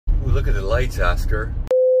Look at the lights, Oscar.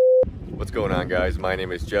 What's going on, guys? My name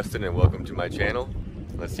is Justin and welcome to my channel.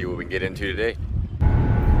 Let's see what we can get into today.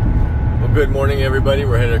 Well, good morning, everybody.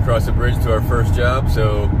 We're headed across the bridge to our first job,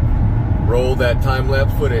 so roll that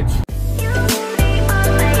time-lapse footage.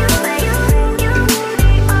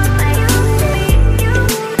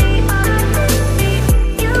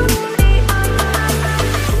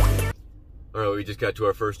 Alright, we just got to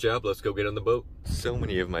our first job. Let's go get on the boat. So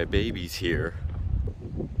many of my babies here.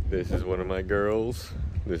 This is one of my girls.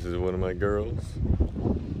 This is one of my girls.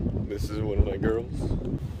 This is one of my girls.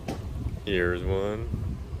 Here's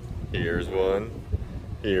one. Here's one.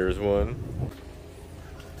 Here's one.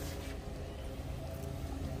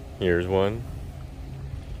 Here's one.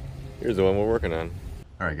 Here's the one we're working on.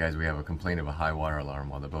 Alright guys, we have a complaint of a high water alarm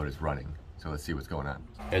while the boat is running. So let's see what's going on.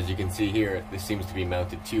 As you can see here, this seems to be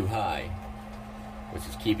mounted too high, which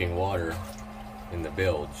is keeping water in the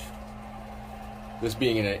bilge. This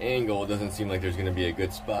being at an angle, it doesn't seem like there's going to be a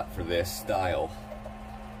good spot for this style.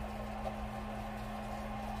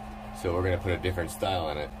 So we're going to put a different style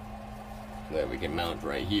on it so that we can mount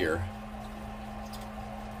right here.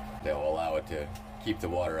 That will allow it to keep the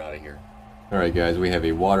water out of here. Alright guys, we have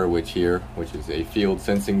a water witch here, which is a field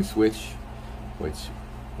sensing switch, which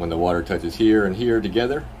when the water touches here and here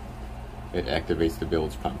together, it activates the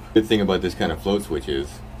bilge pump. Good thing about this kind of float switch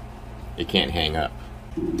is it can't hang up.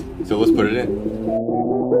 So let's put it in.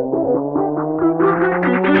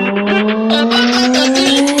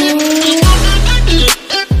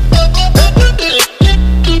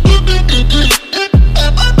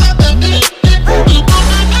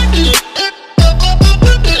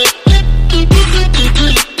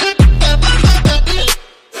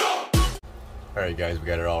 Alright guys, we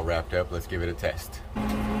got it all wrapped up. Let's give it a test.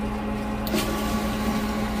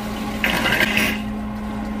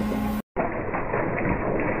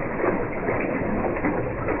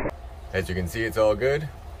 As you can see, it's all good.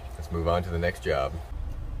 Let's move on to the next job.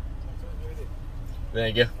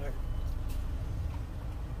 Thank you.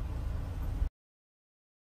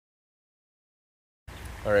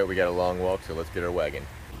 Alright, we got a long walk, so let's get our wagon.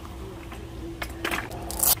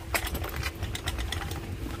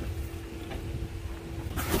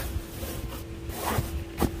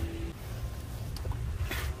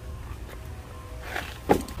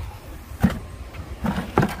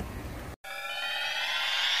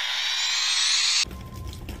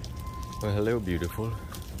 Well, hello, beautiful.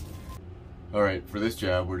 Alright, for this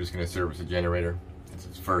job, we're just going to service a generator. It's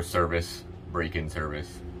its first service, break-in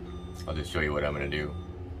service. I'll just show you what I'm going to do.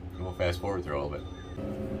 And we'll fast forward through all of it.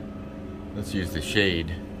 Let's use the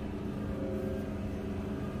shade.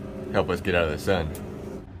 Help us get out of the sun.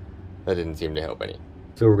 That didn't seem to help any.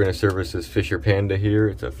 So we're going to service this Fischer Panda here.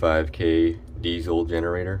 It's a 5K diesel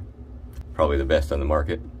generator. Probably the best on the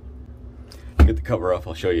market. Get the cover off,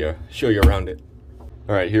 I'll show you around it.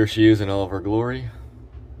 Alright, here she is in all of her glory.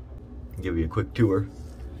 I'll give you a quick tour.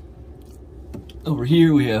 Over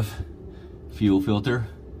here we have fuel filter.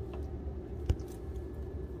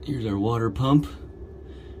 Here's our water pump.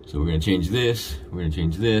 So we're going to change this. We're going to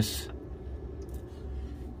change this.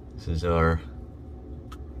 This is our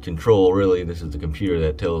control, really. This is the computer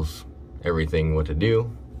that tells everything what to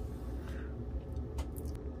do.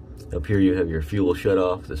 Up here you have your fuel shut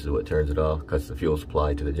off. This is what turns it off, cuts the fuel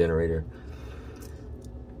supply to the generator.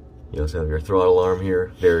 You also have your throttle arm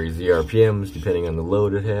here, varies the RPMs depending on the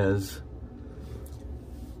load it has.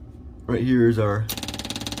 Right here is our,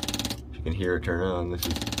 if you can hear it turn on, this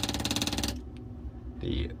is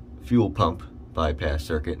the fuel pump bypass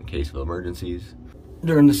circuit in case of emergencies.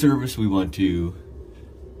 During the service we want to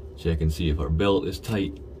check and see if our belt is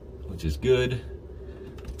tight, which is good.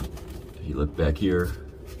 If you look back here,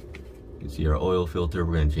 you can see our oil filter.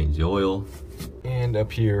 We're going to change the oil. And up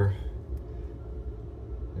here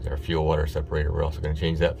is our fuel water separator. We're also going to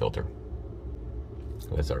change that filter.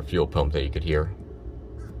 That's our fuel pump that you could hear.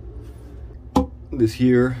 This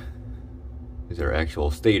here is our actual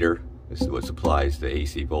stator. This is what supplies the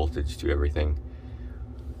AC voltage to everything.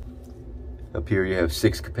 Up here you have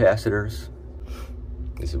 6 capacitors.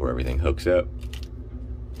 This is where everything hooks up.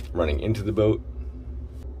 Running into the boat.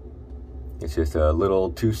 It's just a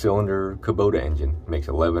little 2-cylinder Kubota engine. It makes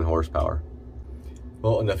 11 horsepower.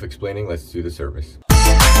 Well, enough explaining, let's do the service.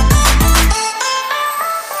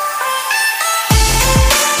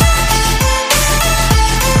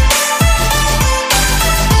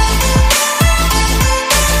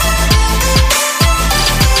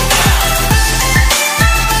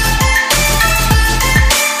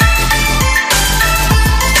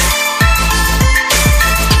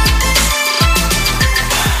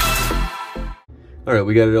 Alright,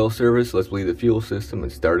 we got it all serviced. Let's bleed the fuel system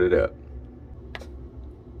and start it up.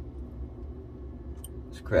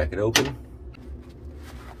 Just crack it open.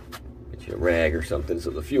 Get you a rag or something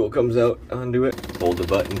so the fuel comes out onto it. Hold the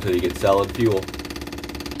button until you get solid fuel.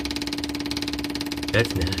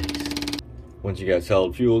 That's nice. Once you got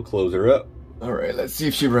solid fuel, close her up. All right, let's see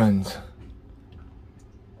if she runs.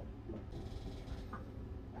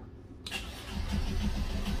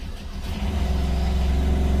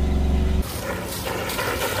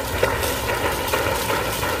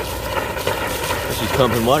 She's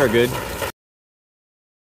pumping water good.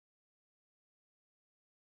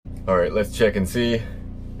 All right, let's check and see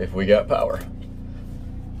if we got power.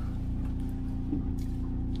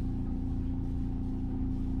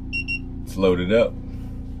 It's loaded up.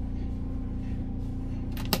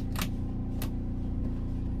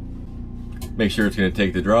 Make sure it's going to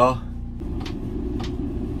take the draw.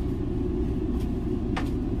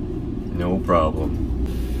 No problem.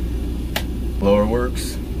 Blower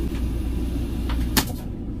works.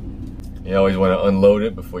 You always want to unload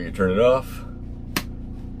it before you turn it off.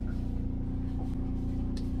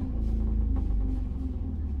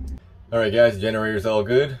 All right, guys, the generator's all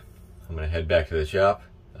good. I'm gonna head back to the shop.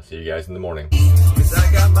 I'll see you guys in the morning. 'Cause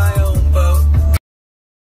I got my own boat.